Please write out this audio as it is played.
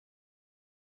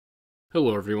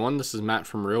Hello everyone, this is Matt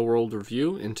from Real World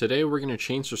Review, and today we're going to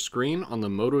change the screen on the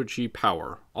Moto G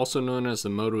Power, also known as the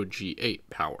Moto G8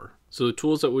 Power. So the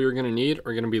tools that we are going to need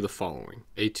are going to be the following: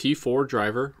 a T4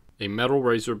 driver, a metal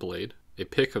razor blade, a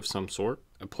pick of some sort,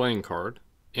 a playing card,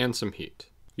 and some heat.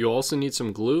 You'll also need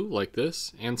some glue like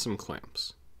this and some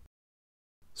clamps.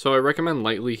 So I recommend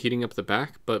lightly heating up the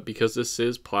back, but because this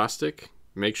is plastic,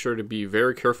 make sure to be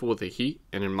very careful with the heat,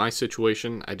 and in my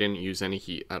situation I didn't use any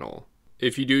heat at all.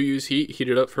 If you do use heat, heat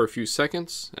it up for a few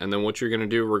seconds, and then what you're going to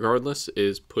do regardless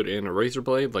is put in a razor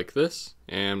blade like this,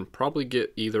 and probably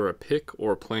get either a pick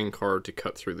or a playing card to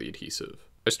cut through the adhesive.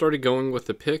 I started going with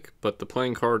the pick, but the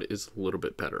playing card is a little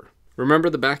bit better. Remember,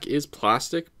 the back is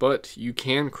plastic, but you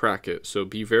can crack it, so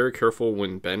be very careful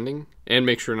when bending, and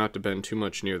make sure not to bend too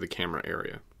much near the camera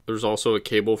area. There's also a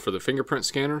cable for the fingerprint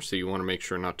scanner, so you want to make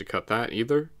sure not to cut that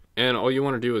either, and all you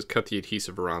want to do is cut the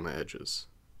adhesive around the edges.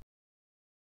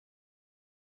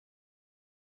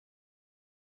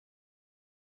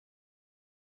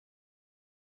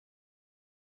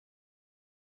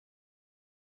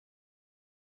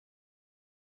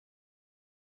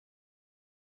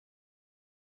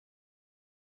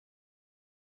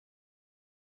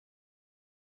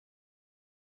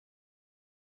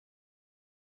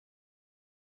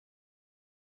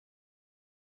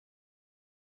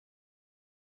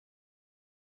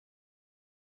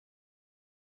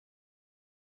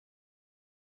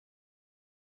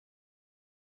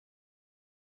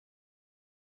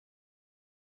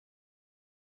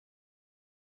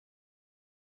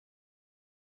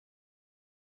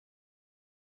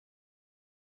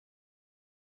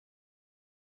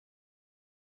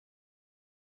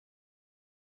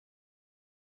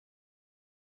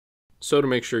 So to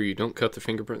make sure you don't cut the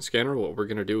fingerprint scanner, what we're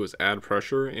going to do is add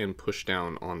pressure and push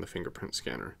down on the fingerprint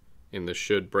scanner, and this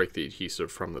should break the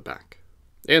adhesive from the back.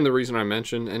 And the reason I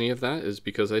mention any of that is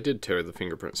because I did tear the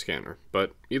fingerprint scanner,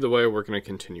 but either way we're going to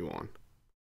continue on.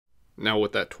 Now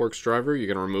with that Torx driver, you're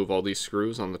going to remove all these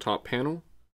screws on the top panel.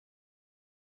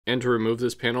 And to remove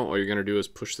this panel, all you're going to do is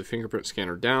push the fingerprint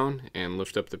scanner down and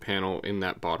lift up the panel in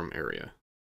that bottom area.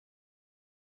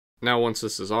 Now once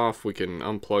this is off, we can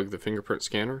unplug the fingerprint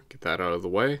scanner, get that out of the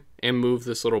way, and move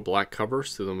this little black cover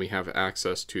so then we have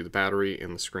access to the battery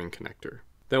and the screen connector.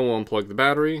 Then we'll unplug the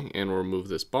battery and we'll remove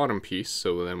this bottom piece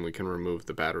so then we can remove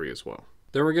the battery as well.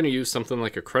 Then we're going to use something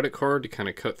like a credit card to kind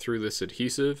of cut through this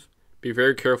adhesive. Be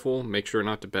very careful, make sure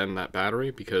not to bend that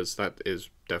battery because that is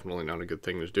definitely not a good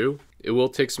thing to do. It will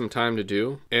take some time to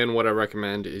do, and what I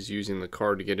recommend is using the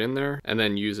card to get in there and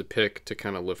then use a pick to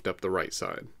kind of lift up the right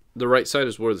side. The right side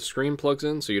is where the screen plugs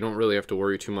in, so you don't really have to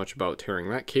worry too much about tearing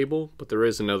that cable, but there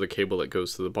is another cable that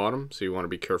goes to the bottom, so you want to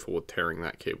be careful with tearing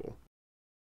that cable.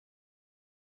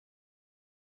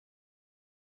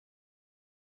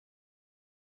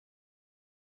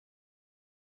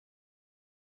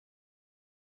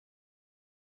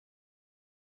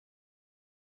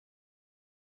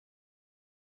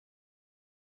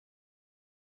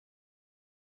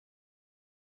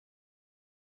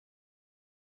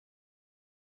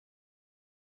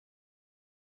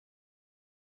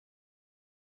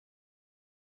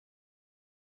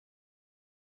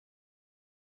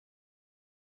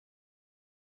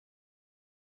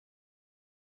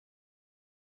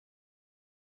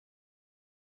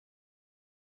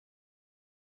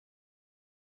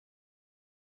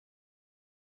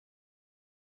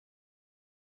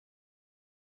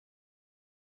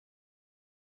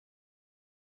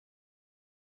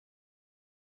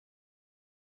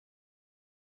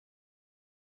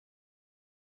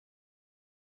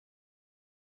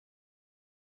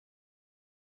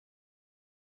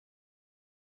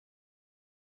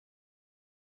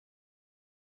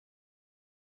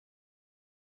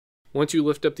 Once you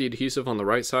lift up the adhesive on the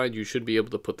right side, you should be able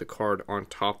to put the card on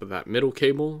top of that middle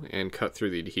cable and cut through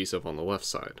the adhesive on the left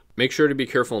side. Make sure to be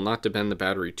careful not to bend the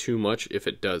battery too much if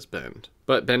it does bend,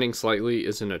 but bending slightly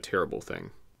isn't a terrible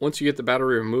thing. Once you get the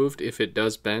battery removed, if it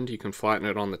does bend, you can flatten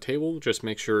it on the table. Just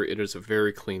make sure it is a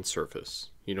very clean surface.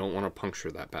 You don't want to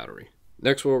puncture that battery.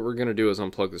 Next, what we're going to do is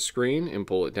unplug the screen and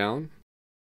pull it down.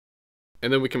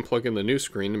 And then we can plug in the new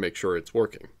screen to make sure it's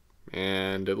working.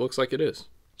 And it looks like it is.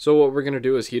 So what we're going to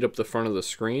do is heat up the front of the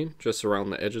screen, just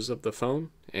around the edges of the phone.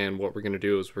 And what we're going to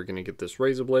do is we're going to get this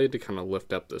razor blade to kind of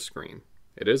lift up the screen.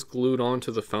 It is glued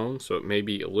onto the phone, so it may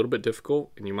be a little bit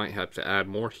difficult and you might have to add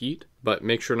more heat, but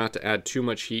make sure not to add too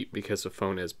much heat because the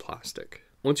phone is plastic.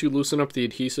 Once you loosen up the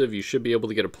adhesive, you should be able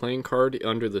to get a playing card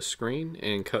under the screen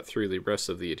and cut through the rest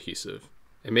of the adhesive.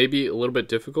 It may be a little bit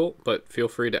difficult, but feel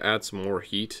free to add some more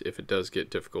heat if it does get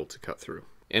difficult to cut through.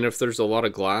 And if there's a lot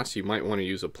of glass, you might want to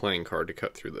use a playing card to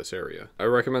cut through this area. I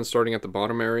recommend starting at the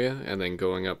bottom area and then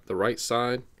going up the right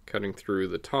side, cutting through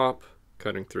the top,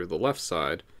 cutting through the left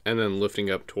side, and then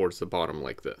lifting up towards the bottom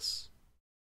like this.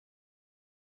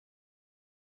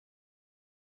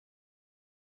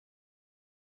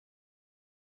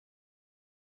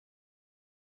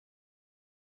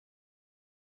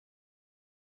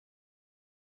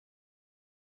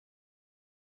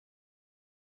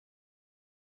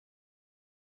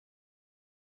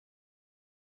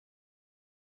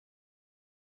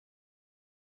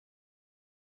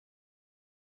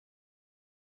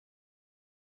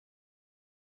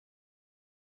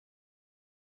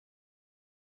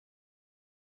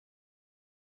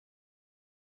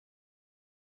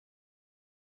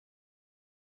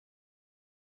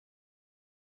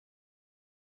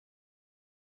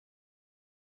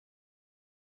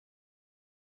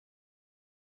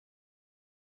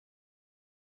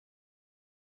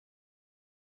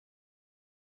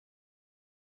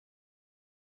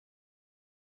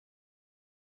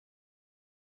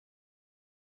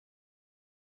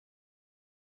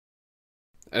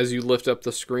 As you lift up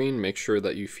the screen, make sure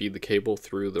that you feed the cable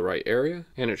through the right area,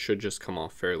 and it should just come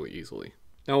off fairly easily.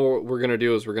 Now what we're going to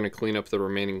do is we're going to clean up the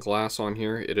remaining glass on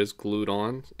here. It is glued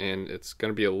on, and it's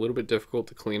going to be a little bit difficult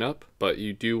to clean up, but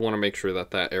you do want to make sure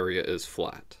that that area is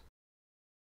flat.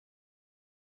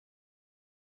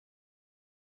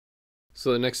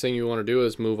 So the next thing you want to do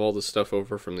is move all the stuff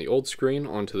over from the old screen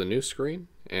onto the new screen,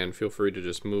 and feel free to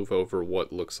just move over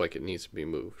what looks like it needs to be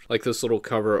moved. Like this little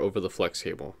cover over the flex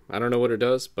cable. I don't know what it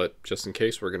does, but just in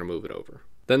case, we're going to move it over.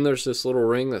 Then there's this little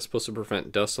ring that's supposed to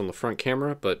prevent dust on the front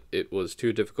camera, but it was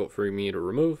too difficult for me to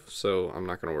remove, so I'm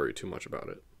not going to worry too much about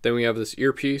it. Then we have this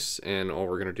earpiece, and all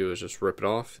we're going to do is just rip it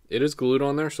off. It is glued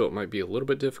on there, so it might be a little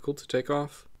bit difficult to take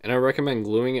off. And I recommend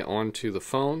gluing it onto the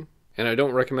phone. And I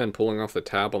don't recommend pulling off the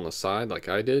tab on the side like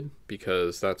I did,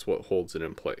 because that's what holds it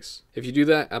in place. If you do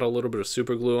that, add a little bit of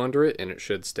super glue under it and it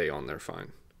should stay on there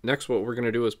fine. Next, what we're going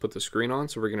to do is put the screen on,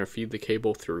 so we're going to feed the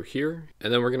cable through here,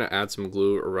 and then we're going to add some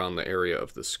glue around the area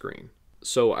of the screen.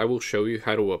 So I will show you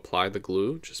how to apply the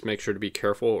glue. Just make sure to be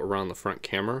careful around the front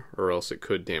camera, or else it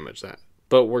could damage that.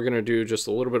 But we're going to do just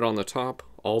a little bit on the top,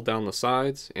 all down the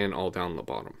sides, and all down the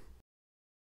bottom.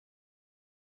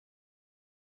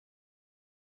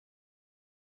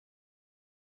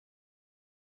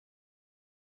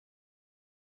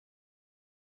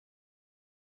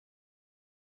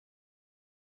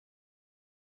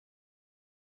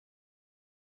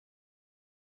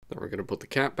 Then we're going to put the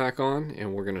cap back on,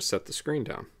 and we're going to set the screen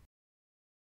down.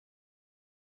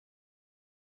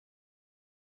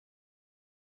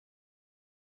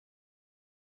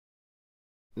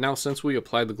 Now, since we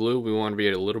applied the glue, we want to be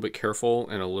a little bit careful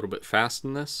and a little bit fast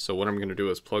in this. So what I'm going to do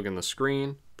is plug in the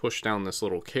screen, push down this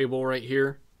little cable right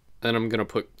here. Then I'm going to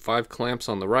put 5 clamps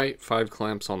on the right, 5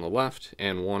 clamps on the left,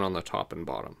 and 1 on the top and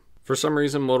bottom. For some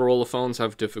reason, Motorola phones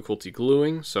have difficulty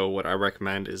gluing, so what I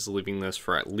recommend is leaving this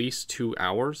for at least 2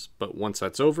 hours, but once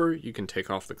that's over, you can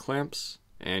take off the clamps,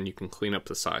 and you can clean up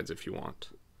the sides if you want.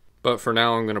 But for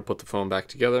now, I'm going to put the phone back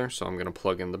together, so I'm going to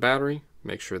plug in the battery,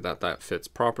 make sure that that fits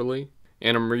properly,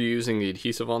 and I'm reusing the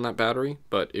adhesive on that battery,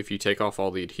 but if you take off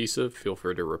all the adhesive, feel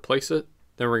free to replace it.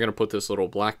 Then we're going to put this little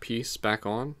black piece back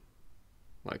on,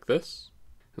 like this,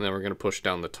 and then we're going to push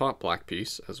down the top black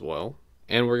piece as well.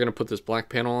 And we're going to put this black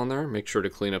panel on there, make sure to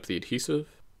clean up the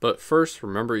adhesive. But first,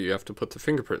 remember you have to put the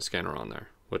fingerprint scanner on there,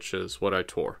 which is what I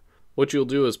tore. What you'll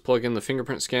do is plug in the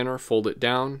fingerprint scanner, fold it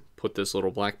down, put this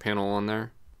little black panel on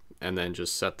there, and then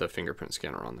just set the fingerprint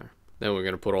scanner on there. Then we're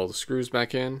going to put all the screws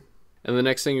back in. And the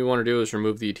next thing you want to do is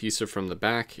remove the adhesive from the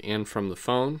back and from the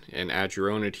phone and add your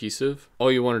own adhesive.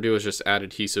 All you want to do is just add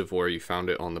adhesive where you found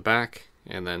it on the back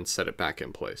and then set it back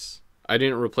in place. I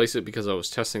didn't replace it because I was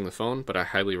testing the phone, but I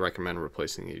highly recommend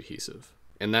replacing the adhesive.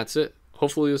 And that's it.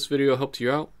 Hopefully this video helped you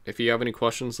out. If you have any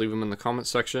questions, leave them in the comments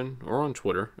section or on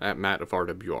Twitter at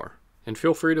MattofRWR. And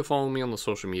feel free to follow me on the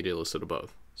social media listed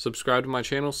above. Subscribe to my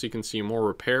channel so you can see more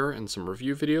repair and some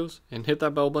review videos, and hit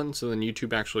that bell button so then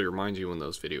YouTube actually reminds you when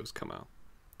those videos come out.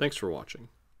 Thanks for watching.